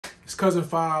It's Cousin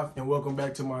Five, and welcome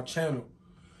back to my channel.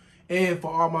 And for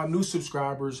all my new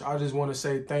subscribers, I just want to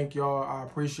say thank y'all. I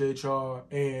appreciate y'all,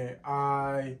 and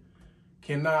I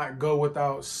cannot go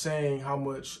without saying how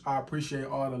much I appreciate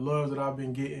all the love that I've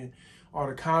been getting, all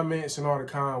the comments and all the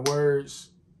kind words.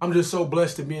 I'm just so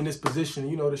blessed to be in this position,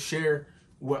 you know, to share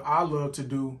what I love to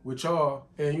do with y'all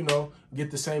and, you know,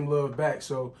 get the same love back.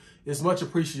 So it's much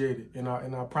appreciated, and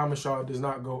I promise y'all it does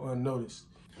not go unnoticed.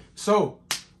 So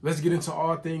let's get into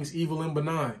all things evil and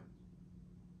benign.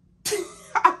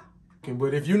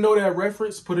 But if you know that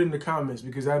reference, put it in the comments,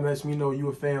 because that lets me know you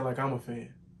a fan like I'm a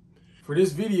fan. For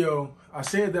this video, I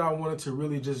said that I wanted to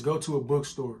really just go to a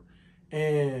bookstore.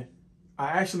 And I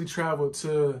actually traveled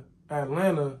to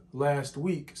Atlanta last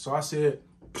week. So I said,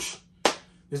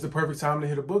 it's the perfect time to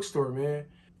hit a bookstore, man.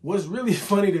 What's really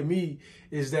funny to me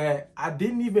is that I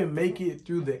didn't even make it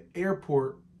through the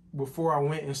airport before I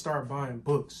went and started buying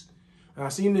books. And I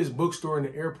seen this bookstore in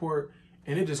the airport,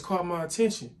 and it just caught my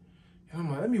attention. And I'm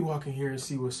like, let me walk in here and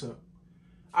see what's up.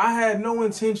 I had no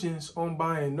intentions on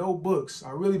buying no books. I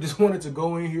really just wanted to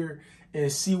go in here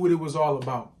and see what it was all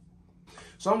about.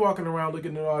 So I'm walking around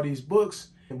looking at all these books,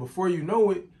 and before you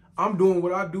know it, I'm doing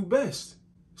what I do best,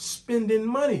 spending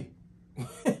money.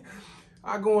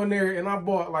 I go in there and I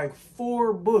bought like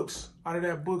 4 books out of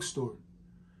that bookstore.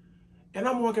 And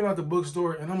I'm walking out the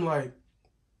bookstore and I'm like,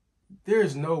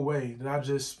 there's no way that I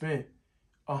just spent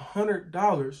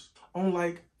 $100 on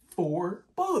like 4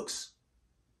 books.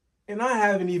 And I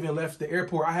haven't even left the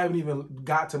airport. I haven't even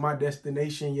got to my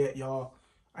destination yet, y'all.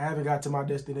 I haven't got to my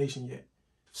destination yet.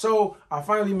 So I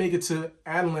finally make it to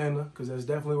Atlanta, because that's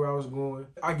definitely where I was going.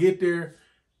 I get there,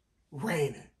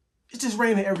 raining. It's just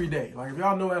raining every day. Like, if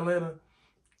y'all know Atlanta,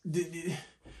 the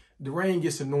rain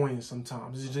gets annoying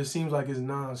sometimes. It just seems like it's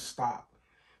nonstop.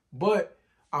 But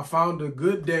I found a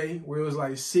good day where it was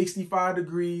like 65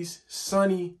 degrees,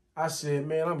 sunny. I said,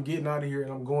 man, I'm getting out of here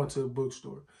and I'm going to the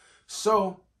bookstore.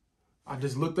 So I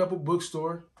just looked up a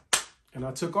bookstore and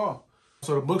I took off.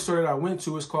 So the bookstore that I went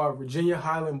to is called Virginia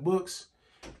Highland Books.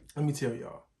 Let me tell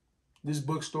y'all, this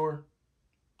bookstore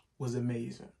was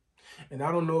amazing. And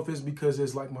I don't know if it's because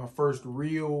it's like my first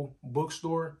real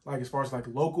bookstore, like as far as like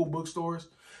local bookstores.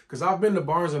 Because I've been to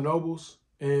Barnes and Nobles,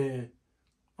 and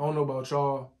I don't know about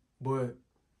y'all, but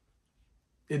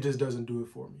it just doesn't do it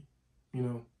for me. You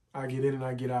know, I get in and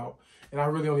I get out. And I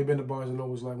really only been to Barnes and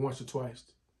Nobles like once or twice,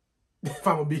 if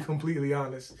I'm gonna be completely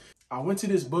honest. I went to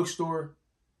this bookstore,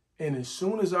 and as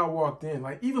soon as I walked in,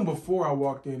 like even before I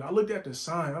walked in, I looked at the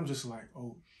sign. I'm just like,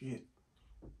 oh shit.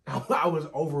 I was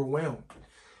overwhelmed.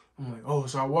 I'm like, oh,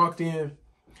 so I walked in,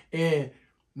 and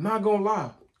I'm not gonna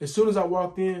lie, as soon as I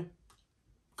walked in,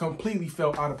 completely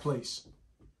felt out of place.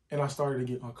 And I started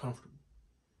to get uncomfortable,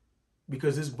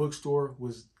 because this bookstore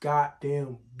was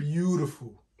goddamn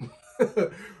beautiful.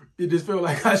 It just felt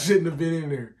like I shouldn't have been in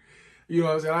there. You know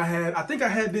what I'm saying? I think I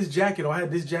had this jacket on. I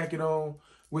had this jacket on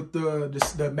with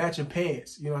the matching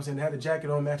pants. You know what I'm saying? I had the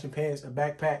jacket on, matching pants, a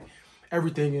backpack,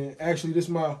 everything. And actually, this is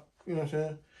my, you know what I'm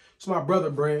saying? It's my brother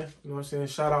brand. You know what I'm saying?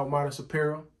 Shout out Modest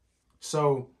Apparel.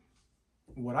 So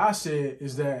what I said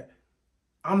is that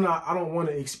I don't want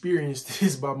to experience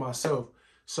this by myself.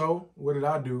 So what did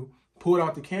I do? Pulled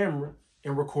out the camera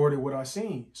and recorded what I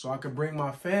seen, so I could bring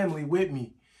my family with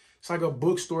me. It's like a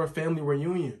bookstore family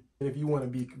reunion. And if you want to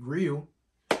be real,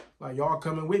 like, y'all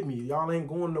coming with me. Y'all ain't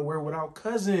going nowhere without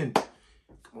cousin.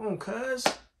 Come on, cuz.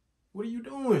 What are you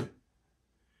doing?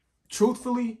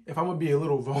 Truthfully, if I'm going to be a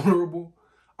little vulnerable,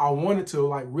 I wanted to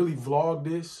like really vlog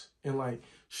this and like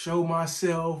show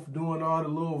myself doing all the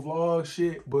little vlog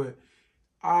shit. But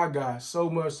I got so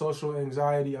much social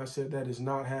anxiety. I said that is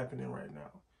not happening right now.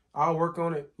 I'll work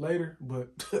on it later, but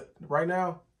right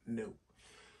now, no.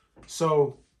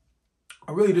 So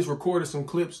I really just recorded some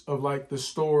clips of like the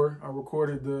store. I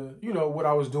recorded you know, what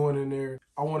I was doing in there.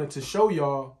 I wanted to show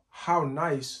y'all how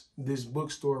nice this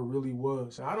bookstore really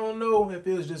was. I don't know if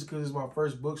it was just because it's my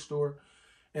first bookstore,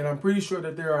 and I'm pretty sure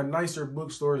that there are nicer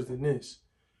bookstores than this,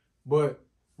 but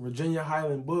Virginia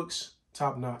Highland Books,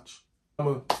 top notch. I'm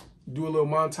gonna do a little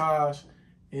montage,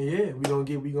 and yeah, we gonna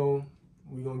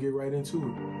get right into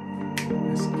it.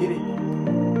 Let's get it.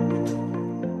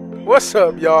 What's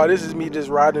up, y'all? This is me just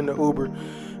riding the Uber.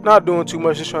 Not doing too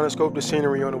much, just trying to scope the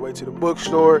scenery on the way to the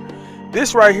bookstore.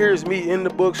 This right here is me in the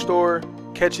bookstore,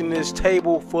 catching this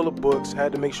table full of books.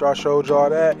 Had to make sure I showed y'all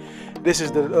that. This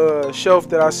is the shelf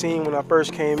that I seen when I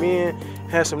first came in.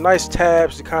 It has some nice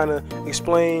tabs to kind of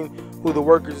explain who the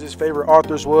workers' favorite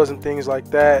authors was and things like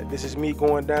that. This is me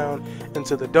going down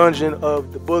into the dungeon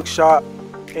of the bookshop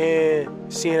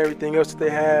and seeing everything else that they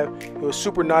have. It was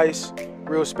super nice,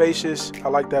 real spacious. I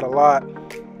like that a lot.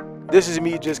 This is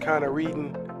me just kind of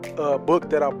reading book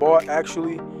that I bought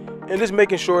actually, and just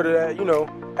making sure that, you know,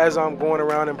 as I'm going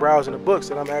around and browsing the books,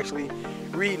 that I'm actually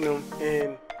reading them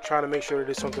and trying to make sure that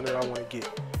it's something that I want to get.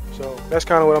 So that's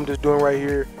kind of what I'm just doing right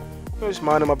here. I'm just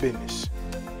minding my business.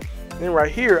 Then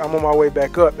right here, I'm on my way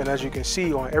back up, and as you can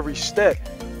see on every step,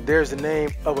 there's the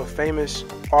name of a famous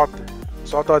author.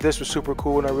 So I thought this was super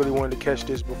cool, and I really wanted to catch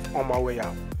this on my way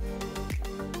out.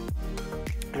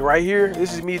 And right here,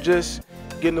 this is me just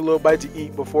getting a little bite to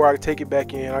eat before I take it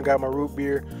back in. I got my root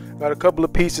beer, got a couple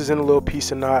of pieces and a little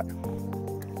piece of knot.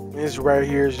 And this right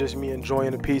here is just me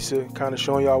enjoying the pizza, kind of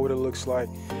showing y'all what it looks like.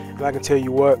 And I can tell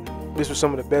you what, this was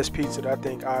some of the best pizza that I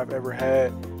think I've ever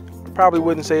had. Probably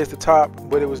wouldn't say it's the top,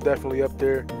 but it was definitely up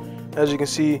there. As you can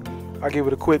see, I give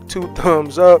it a quick 2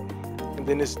 thumbs up. And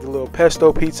then this is the little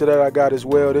pesto pizza that I got as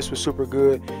well. This was super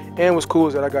good. And what's cool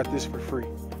is that I got this for free.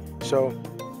 So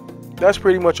that's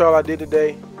pretty much all I did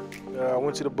today. I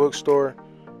went to the bookstore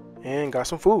and got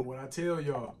some food. When I tell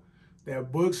y'all,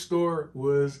 that bookstore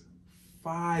was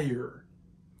fire.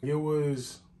 It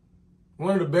was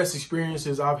one of the best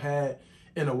experiences I've had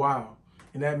in a while.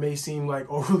 And that may seem like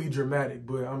overly dramatic,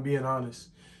 but I'm being honest.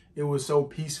 It was so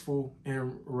peaceful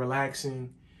and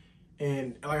relaxing.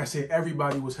 And like I said,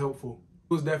 everybody was helpful.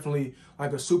 It was definitely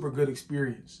like a super good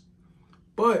experience.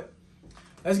 But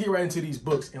let's get right into these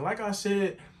books. And like I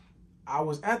said, I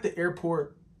was at the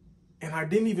airport and I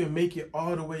didn't even make it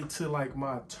all the way to like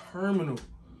my terminal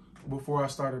before I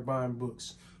started buying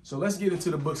books. So let's get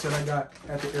into the books that I got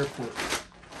at the airport.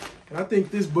 And I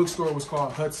think this bookstore was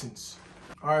called Hudson's.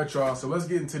 All right, y'all, so let's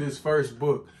get into this first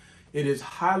book. It is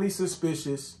Highly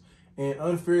Suspicious and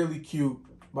Unfairly Cute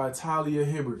by Talia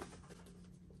Hibbert.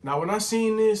 Now, when I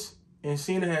seen this and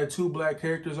seen it had 2 black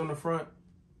characters on the front,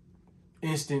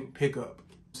 instant pickup.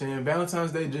 Saying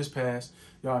Valentine's Day just passed.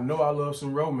 Y'all know I love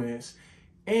some romance.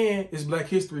 And it's Black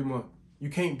History Month.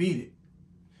 You can't beat it.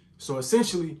 So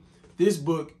essentially, this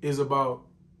book is about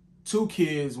 2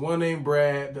 kids, one named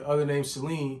Brad, the other named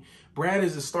Celine. Brad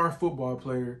is a star football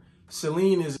player.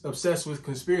 Celine is obsessed with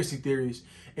conspiracy theories,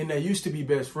 and they used to be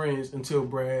best friends until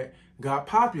Brad got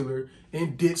popular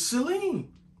and ditched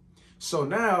Celine. So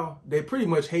now they pretty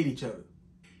much hate each other.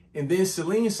 And then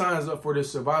Celine signs up for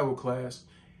this survival class,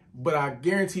 but I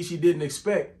guarantee she didn't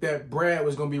expect that Brad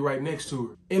was going to be right next to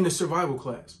her in the survival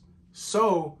class.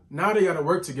 So now they got to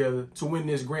work together to win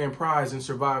this grand prize and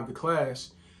survive the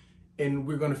class. And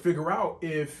we're going to figure out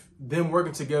if them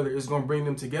working together is going to bring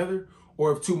them together,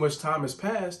 or if too much time has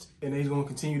passed and they're going to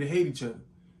continue to hate each other.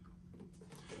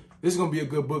 This is going to be a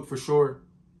good book for sure,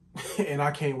 and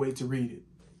I can't wait to read it.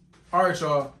 All right,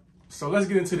 y'all. So let's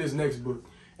get into this next book,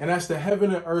 and that's The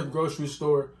Heaven and Earth Grocery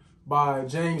Store by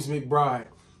James McBride.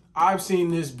 I've seen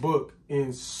this book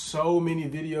in so many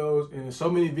videos, and so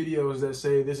many videos that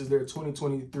say this is their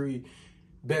 2023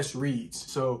 best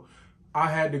reads. So I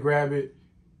had to grab it.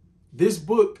 This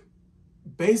book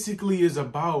basically is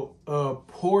about a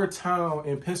poor town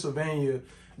in Pennsylvania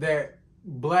that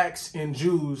blacks and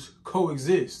Jews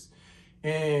coexist.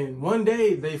 And one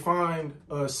day they find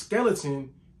a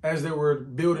skeleton as they were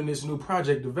building this new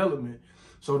project development.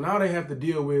 So now they have to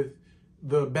deal with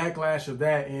the backlash of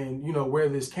that and, you know, where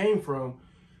this came from.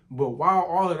 But while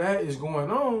all of that is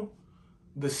going on,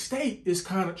 the state is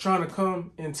kind of trying to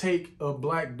come and take a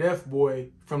black deaf boy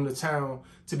from the town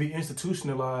to be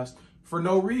institutionalized for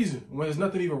no reason, when there's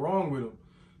nothing even wrong with him.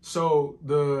 So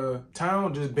the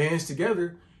town just bands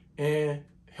together and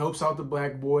helps out the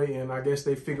black boy, and I guess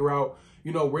they figure out,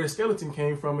 you know, where the skeleton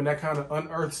came from, and that kind of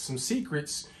unearths some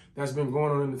secrets that's been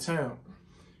going on in the town.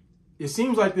 It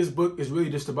seems like this book is really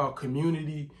just about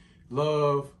community,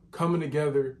 love, coming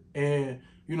together, and,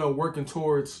 you know, working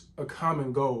towards a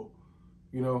common goal,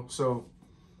 you know. So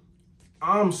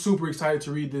I'm super excited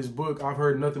to read this book. I've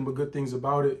heard nothing but good things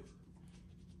about it.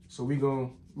 So we gonna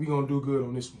do good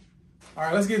on this one. All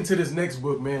right, let's get into this next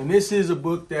book, man. This is a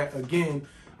book that, again,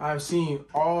 I've seen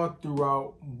all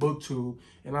throughout BookTube,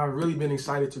 and I've really been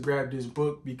excited to grab this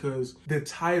book because the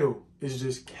title is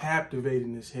just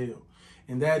captivating as hell.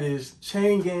 And that is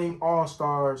Chain Gang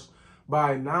All-Stars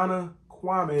by Nana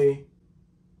Kwame.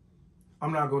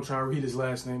 I'm not gonna try to read his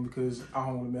last name because I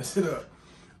don't want to mess it up.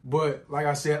 But like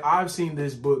I said, I've seen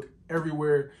this book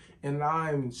everywhere, and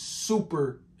I'm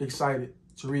super excited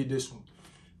to read this one.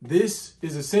 This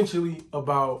is essentially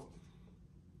about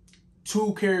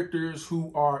 2 characters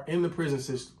who are in the prison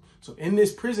system. So in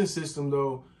this prison system,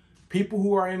 though, people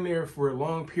who are in there for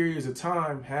long periods of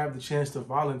time have the chance to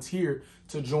volunteer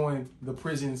to join the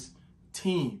prison's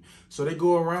team. So they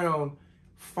go around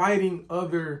fighting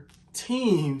other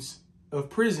teams of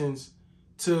prisons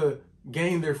to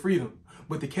gain their freedom.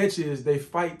 But the catch is they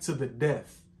fight to the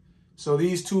death. So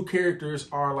these two characters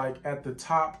are like at the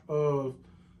top of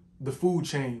the food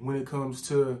chain when it comes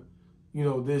to, you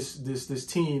know, this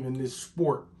team and this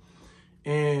sport.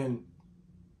 And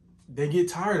they get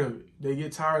tired of it. They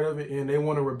get tired of it and they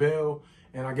want to rebel.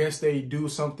 And I guess they do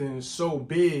something so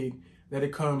big that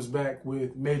it comes back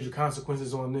with major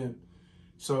consequences on them.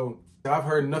 So I've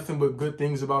heard nothing but good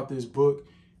things about this book,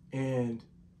 and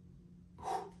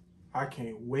I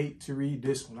can't wait to read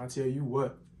this one. I tell you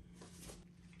what.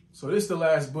 So this is the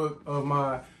last book of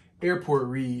my airport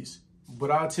reads,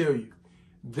 but I'll tell you,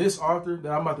 this author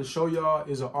that I'm about to show y'all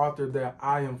is an author that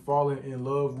I am falling in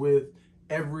love with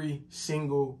every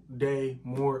single day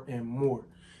more and more.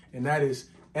 And that is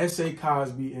S.A.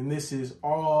 Cosby, and this is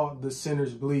All the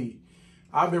Sinners Bleed.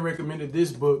 I've been recommended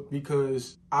this book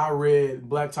because I read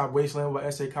Blacktop Wasteland by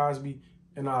S.A. Cosby,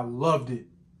 and I loved it.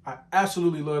 I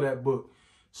absolutely love that book.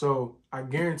 So I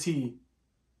guarantee,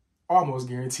 almost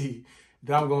guarantee,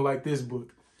 that I'm going to like this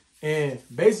book. And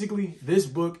basically, this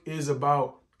book is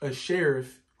about a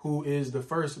sheriff who is the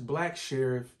first black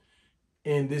sheriff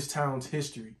in this town's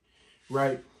history,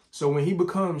 right? So when he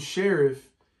becomes sheriff,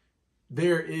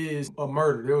 there is a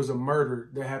murder. There was a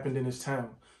murder that happened in his town.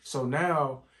 So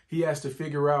now he has to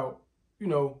figure out, you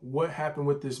know, what happened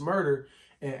with this murder.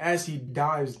 And as he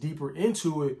dives deeper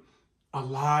into it, a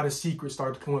lot of secrets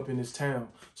start to come up in his town.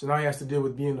 So now he has to deal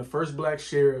with being the first black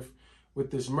sheriff with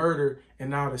this murder and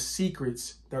now the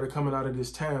secrets that are coming out of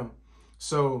this town.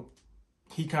 So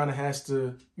he kind of has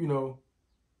to, you know,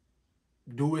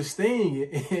 do his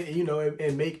thing, you know,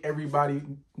 and make everybody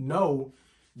know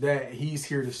that he's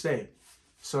here to stay.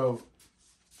 So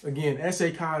again,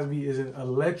 S.A. Cosby is an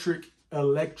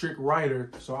electric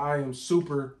writer. So I am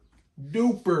super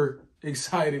duper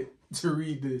excited to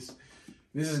read this.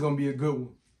 This is going to be a good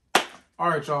one.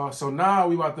 All right, y'all. So now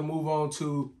we about to move on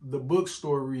to the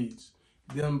bookstore reads.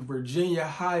 Them Virginia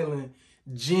Highland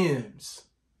gems.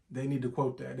 They need to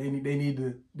quote that. They need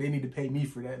to pay me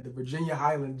for that. The Virginia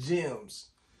Highland gems.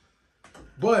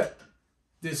 But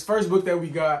this first book that we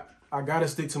got, I gotta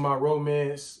stick to my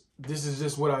romance. This is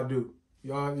just what I do.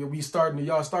 Y'all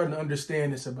starting to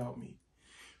understand this about me.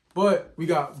 But we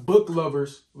got Book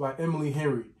Lovers by Emily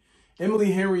Henry.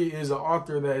 Emily Henry is an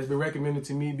author that has been recommended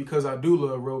to me because I do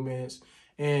love romance.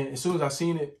 And as soon as I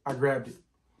seen it, I grabbed it.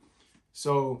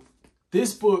 So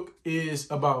this book is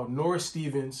about Nora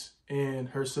Stevens and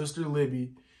her sister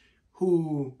Libby,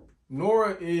 who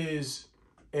Nora is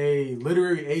a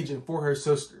literary agent for her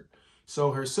sister.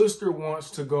 So her sister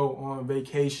wants to go on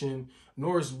vacation.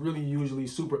 Nora's really usually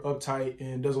super uptight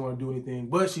and doesn't want to do anything,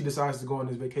 but she decides to go on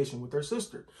this vacation with her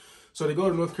sister. So they go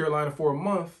to North Carolina for a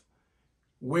month,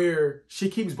 where she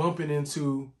keeps bumping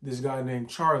into this guy named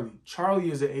Charlie.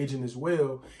 Charlie is an agent as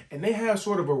well, and they have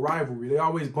sort of a rivalry. They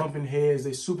always bumping heads.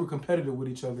 They're super competitive with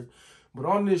each other. But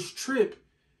on this trip,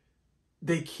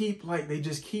 they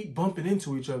just keep bumping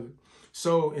into each other.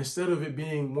 So instead of it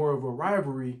being more of a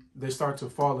rivalry, they start to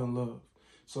fall in love.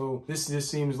 So this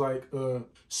just seems like a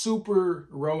super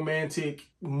romantic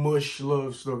mush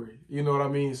love story. You know what I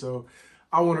mean? So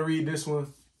I want to read this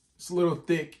one. It's a little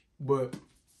thick, but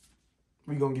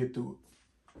we're going to get through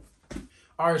it.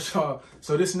 All right, y'all.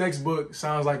 So this next book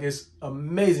sounds like it's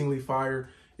amazingly fire.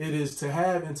 It is To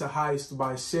Have and to Heist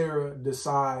by Sarah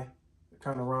Desai. It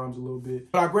kind of rhymes a little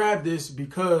bit. But I grabbed this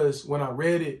because when I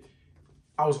read it,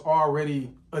 I was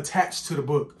already attached to the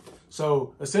book.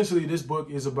 So essentially, this book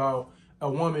is about a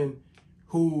woman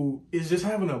who is just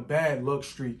having a bad luck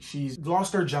streak. She's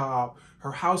lost her job.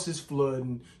 Her house is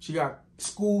flooding. She got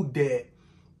school debt.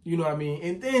 You know what I mean?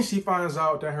 And then she finds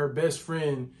out that her best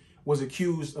friend was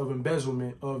accused of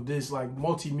embezzlement of this like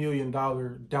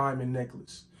multi-million-dollar diamond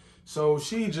necklace. So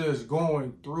she just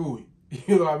going through it.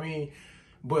 You know what I mean?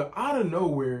 But out of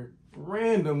nowhere,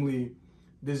 randomly,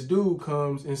 this dude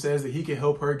comes and says that he can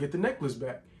help her get the necklace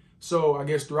back. So I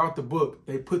guess throughout the book,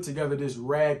 they put together this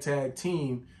ragtag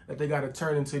team that they got to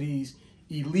turn into these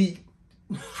elite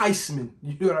heistmen.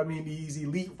 You know what I mean? These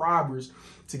elite robbers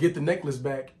to get the necklace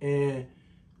back and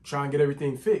try and get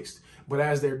everything fixed. But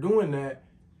as they're doing that,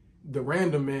 the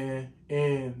random man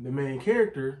and the main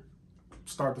character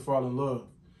start to fall in love.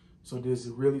 So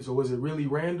was it really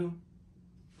random?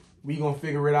 We gonna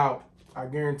figure it out. I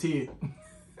guarantee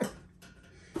it.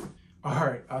 All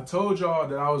right, I told y'all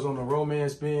that I was on a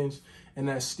romance binge, and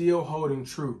that's still holding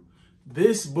true.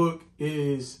 This book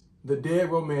is The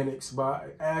Dead Romantics by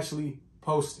Ashley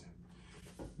Poston.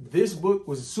 This book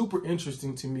was super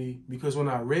interesting to me because when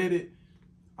I read it,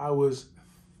 I was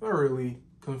thoroughly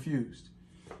confused.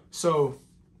 So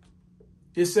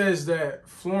it says that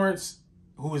Florence,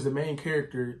 who is the main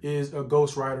character, is a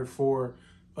ghostwriter for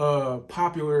a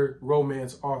popular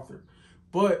romance author.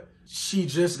 But she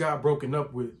just got broken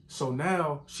up with. So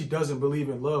now she doesn't believe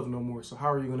in love no more. So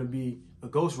how are you going to be a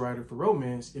ghostwriter for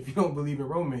romance if you don't believe in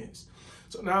romance?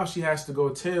 So now she has to go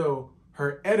tell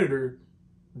her editor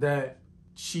that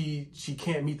she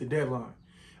can't meet the deadline.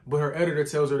 But her editor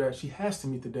tells her that she has to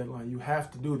meet the deadline. You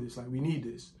have to do this. Like, we need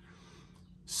this.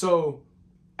 So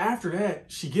after that,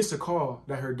 she gets a call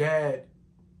that her dad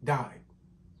died.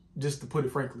 Just to put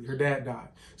it frankly, her dad died.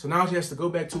 So now she has to go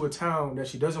back to a town that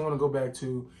she doesn't want to go back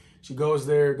to. She goes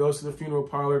there, goes to the funeral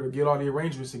parlor to get all the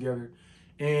arrangements together.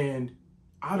 And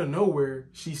out of nowhere,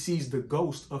 she sees the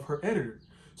ghost of her editor.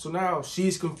 So now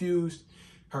she's confused.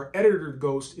 Her editor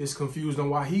ghost is confused on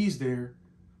why he's there.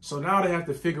 So now they have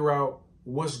to figure out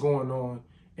what's going on.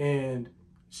 And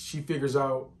she figures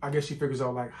out, I guess she figures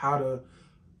out like how to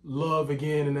love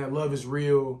again, and that love is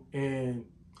real. And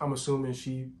I'm assuming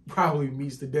she probably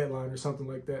meets the deadline or something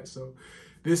like that. So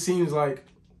this seems like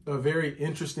a very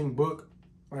interesting book.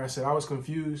 Like I said, I was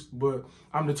confused, but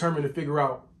I'm determined to figure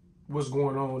out what's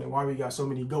going on and why we got so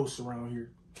many ghosts around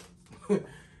here.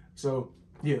 So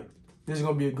yeah, this is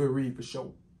going to be a good read for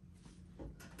sure.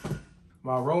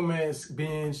 My romance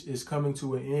binge is coming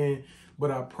to an end,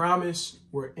 but I promise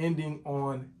we're ending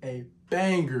on a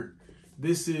banger.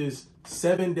 This is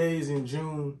 7 Days in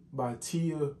June by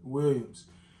Tia Williams.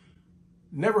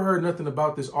 Never heard nothing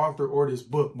about this author or this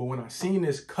book, but when I seen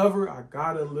this cover, I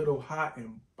got a little hot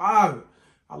and bothered.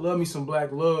 I love me some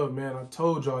black love, man. I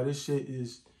told y'all this shit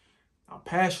is, I'm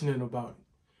passionate about it.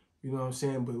 You know what I'm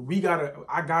saying? But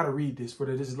I gotta read this for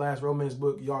this last romance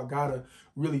book. Y'all gotta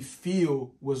really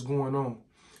feel what's going on.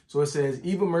 So it says,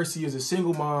 Eva Mercy is a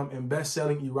single mom and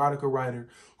best-selling erotica writer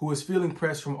who is feeling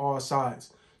pressed from all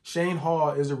sides. Shane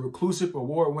Hall is a reclusive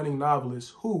award-winning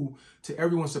novelist who, to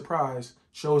everyone's surprise,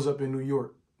 shows up in New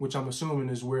York, which I'm assuming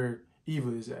is where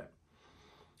Eva is at.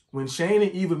 When Shane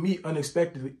and Eva meet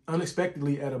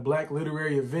unexpectedly at a black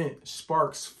literary event,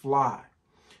 sparks fly.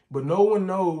 But no one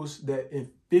knows that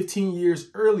in 15 years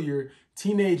earlier,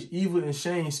 teenage Eva and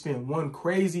Shane spent one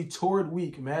crazy, torrid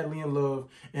week madly in love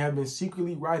and have been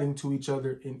secretly writing to each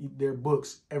other in their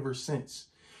books ever since.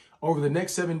 Over the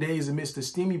next 7 days, amidst the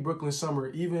steamy Brooklyn summer,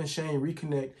 Eva and Shane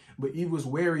reconnect, but Eva was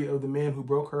wary of the man who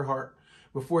broke her heart.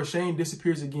 Before Shane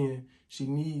disappears again, she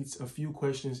needs a few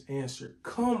questions answered.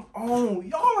 Come on,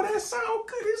 y'all, that sound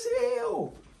good as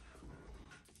hell.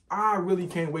 I really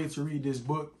can't wait to read this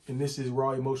book, and this is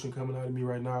raw emotion coming out of me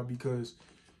right now because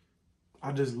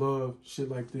I just love shit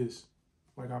like this.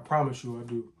 Like, I promise you I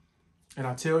do. And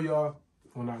I tell y'all,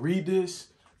 when I read this,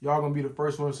 y'all gonna be the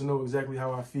first ones to know exactly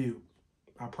how I feel.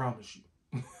 I promise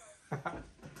you.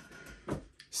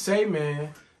 Say, man,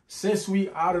 since we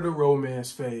out of the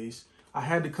romance phase, I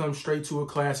had to come straight to a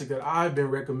classic that I've been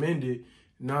recommended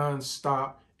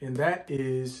nonstop, and that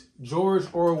is George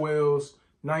Orwell's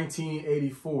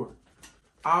 1984.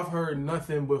 I've heard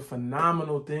nothing but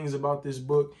phenomenal things about this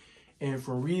book, and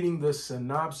from reading the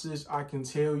synopsis, I can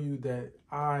tell you that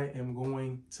I am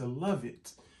going to love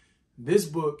it. This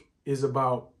book is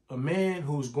about a man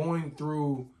who's going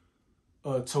through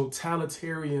a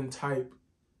totalitarian type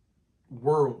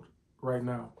world right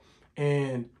now,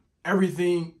 and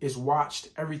everything is watched,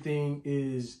 everything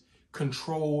is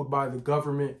controlled by the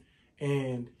government,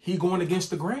 and he going against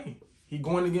the grain. He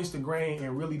going against the grain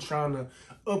and really trying to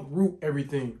uproot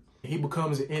everything. He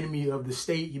becomes an enemy of the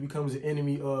state. He becomes an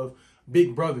enemy of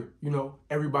Big Brother, you know,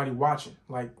 everybody watching,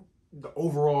 like the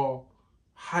overall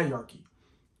hierarchy.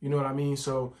 You know what I mean?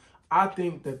 So I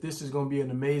think that this is going to be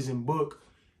an amazing book.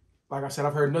 Like I said,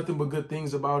 I've heard nothing but good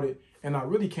things about it, and I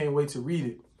really can't wait to read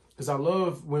it because I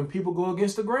love when people go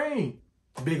against the grain.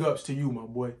 Big ups to you, my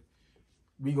boy.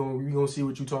 We gonna see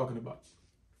what you're talking about.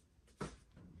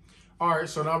 All right,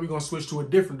 so now we're going to switch to a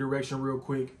different direction real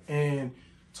quick and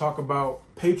talk about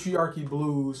Patriarchy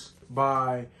Blues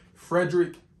by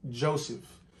Frederick Joseph.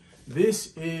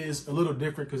 This is a little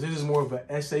different because this is more of an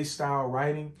essay style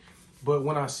writing. But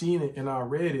when I seen it and I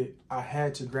read it, I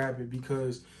had to grab it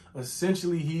because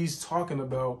essentially he's talking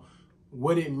about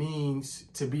what it means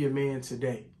to be a man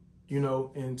today, you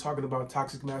know, and talking about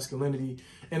toxic masculinity.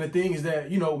 And the thing is that,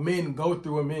 you know, men go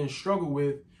through and men struggle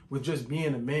with just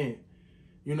being a man.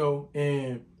 You know,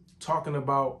 and talking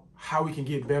about how we can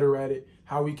get better at it,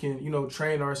 how we can, you know,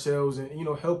 train ourselves and, you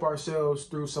know, help ourselves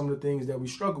through some of the things that we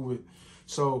struggle with.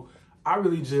 So I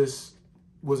really just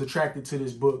was attracted to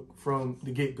this book from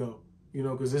the get-go, you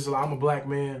know, because I'm a black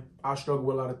man. I struggle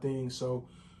with a lot of things. So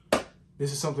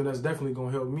this is something that's definitely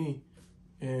going to help me,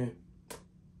 and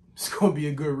it's going to be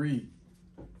a good read.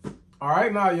 All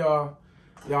right, now,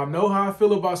 y'all know how I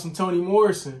feel about some Toni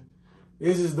Morrison.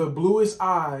 This is The Bluest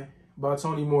Eye by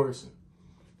Toni Morrison.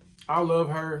 I love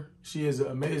her. She is an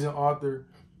amazing author.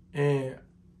 and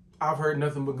I've heard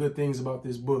nothing but good things about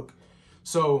this book.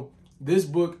 So this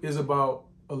book is about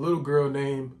a little girl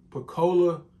named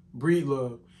Pecola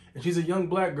Breedlove, and she's a young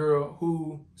black girl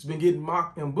who's been getting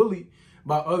mocked and bullied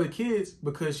by other kids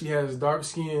because she has dark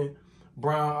skin,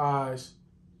 brown eyes,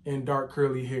 and dark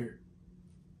curly hair.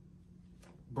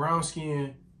 Brown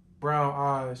skin, brown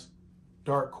eyes,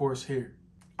 dark coarse hair.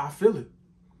 I feel it.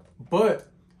 But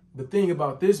the thing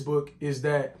about this book is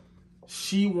that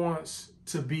she wants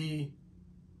to be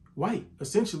white,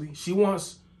 essentially. She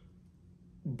wants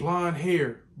blonde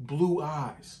hair, blue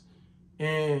eyes.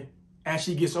 And as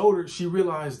she gets older, she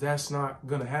realized that's not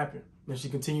going to happen. And she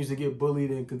continues to get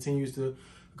bullied and continues to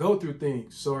go through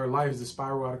things. So her life is a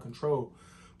spiral out of control.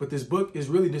 But this book is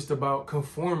really just about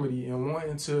conformity and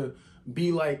wanting to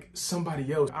be like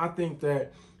somebody else. I think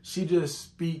that she just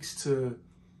speaks to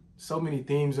so many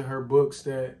themes in her books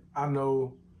that I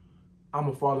know I'm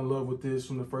going to fall in love with this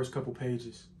from the first couple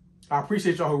pages. I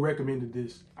appreciate y'all who recommended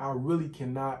this. I really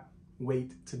cannot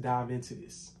wait to dive into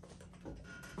this.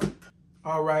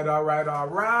 All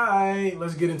right.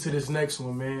 Let's get into this next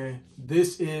one, man.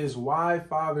 This is Why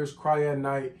Fathers Cry at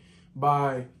Night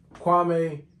by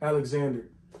Kwame Alexander.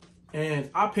 And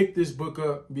I picked this book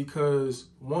up because,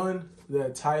 one, the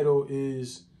title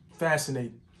is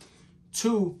fascinating.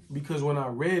 Two, because when I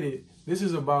read it, this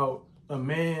is about a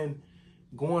man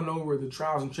going over the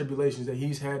trials and tribulations that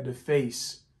he's had to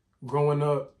face growing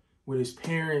up with his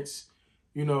parents,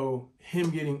 you know, him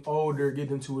getting older,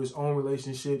 getting into his own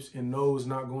relationships and those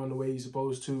not going the way he's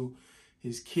supposed to,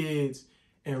 his kids,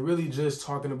 and really just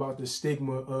talking about the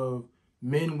stigma of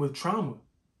men with trauma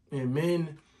and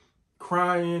men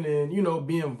crying and, you know,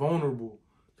 being vulnerable.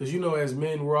 Because, you know, as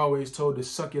men, we're always told to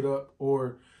suck it up,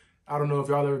 or I don't know if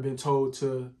y'all ever been told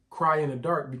to cry in the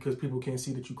dark because people can't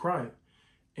see that you're crying.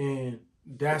 And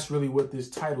that's really what this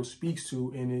title speaks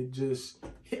to. And it just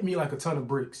hit me like a ton of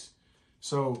bricks.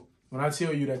 So when I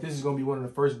tell you that this is going to be one of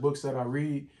the first books that I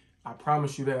read, I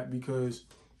promise you that, because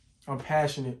I'm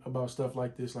passionate about stuff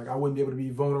like this. Like, I wouldn't be able to be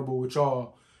vulnerable with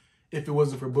y'all if it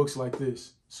wasn't for books like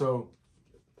this. So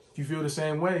if you feel the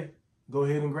same way, go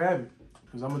ahead and grab it,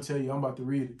 because I'm going to tell you, I'm about to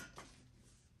read it.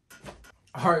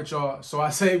 All right, y'all. So I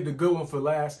saved the good one for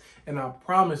last, and I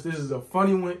promise this is a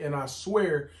funny one, and I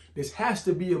swear this has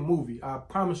to be a movie. I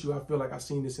promise you, I feel like I've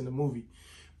seen this in a movie.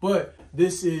 But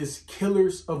this is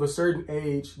Killers of a Certain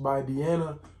Age by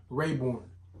Deanna Raybourn.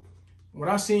 When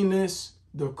I seen this,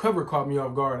 the cover caught me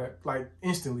off guard, like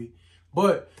instantly.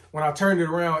 But when I turned it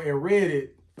around and read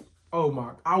it, oh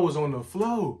my, I was on the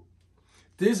flow.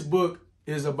 This book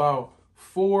is about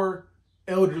 4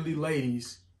 elderly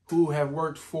ladies who have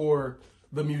worked for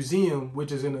the museum,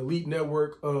 which is an elite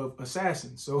network of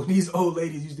assassins. So these old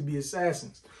ladies used to be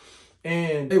assassins,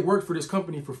 and they worked for this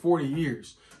company for 40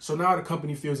 years. So now the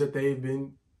company feels that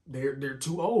they're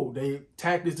too old. They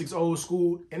tactics old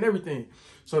school and everything.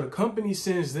 So the company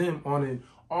sends them on an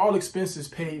all expenses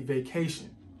paid vacation.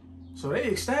 So they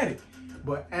ecstatic.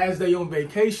 But as they on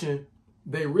vacation,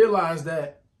 they realize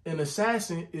that an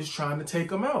assassin is trying to take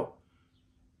them out.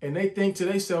 And they think to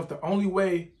themselves, the only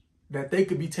way that they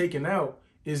could be taken out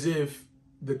is if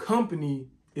the company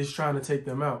is trying to take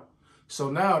them out. So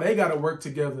now they got to work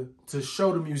together to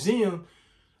show the museum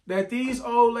that these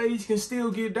old ladies can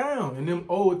still get down, and them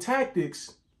old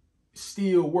tactics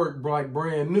still work like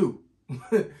brand new.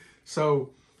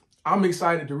 So I'm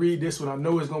excited to read this one. I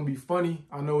know it's going to be funny.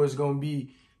 I know it's going to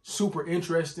be super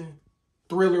interesting,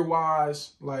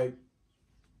 thriller-wise. Like,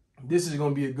 this is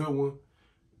going to be a good one.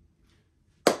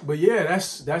 But yeah,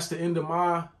 that's the end of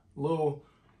my little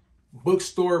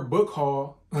bookstore book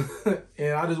haul.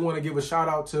 And I just want to give a shout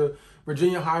out to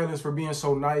Virginia Highlands for being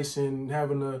so nice and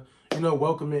having a, you know,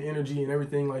 welcoming energy and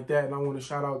everything like that. And I want to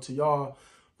shout out to y'all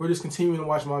for just continuing to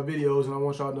watch my videos. And I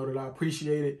want y'all to know that I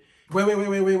appreciate it.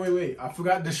 Wait. I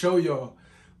forgot to show y'all.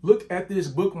 Look at this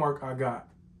bookmark I got.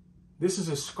 This is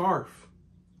a scarf.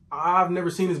 I've never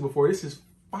seen this before. This is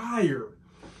fire.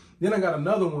 Then I got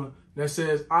another one that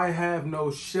says, I have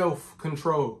no shelf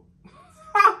control.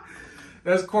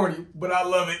 That's corny, but I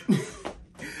love it.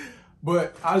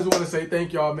 But I just want to say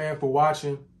thank y'all, man, for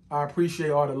watching. I appreciate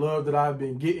all the love that I've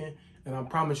been getting. And I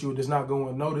promise you it does not go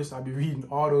unnoticed. I'll be reading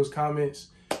all those comments.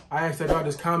 I ask that y'all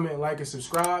just comment, like, and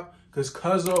subscribe, because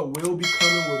Cuzzo will be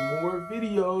coming with more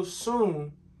videos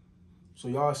soon. So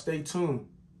y'all stay tuned.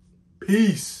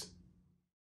 Peace.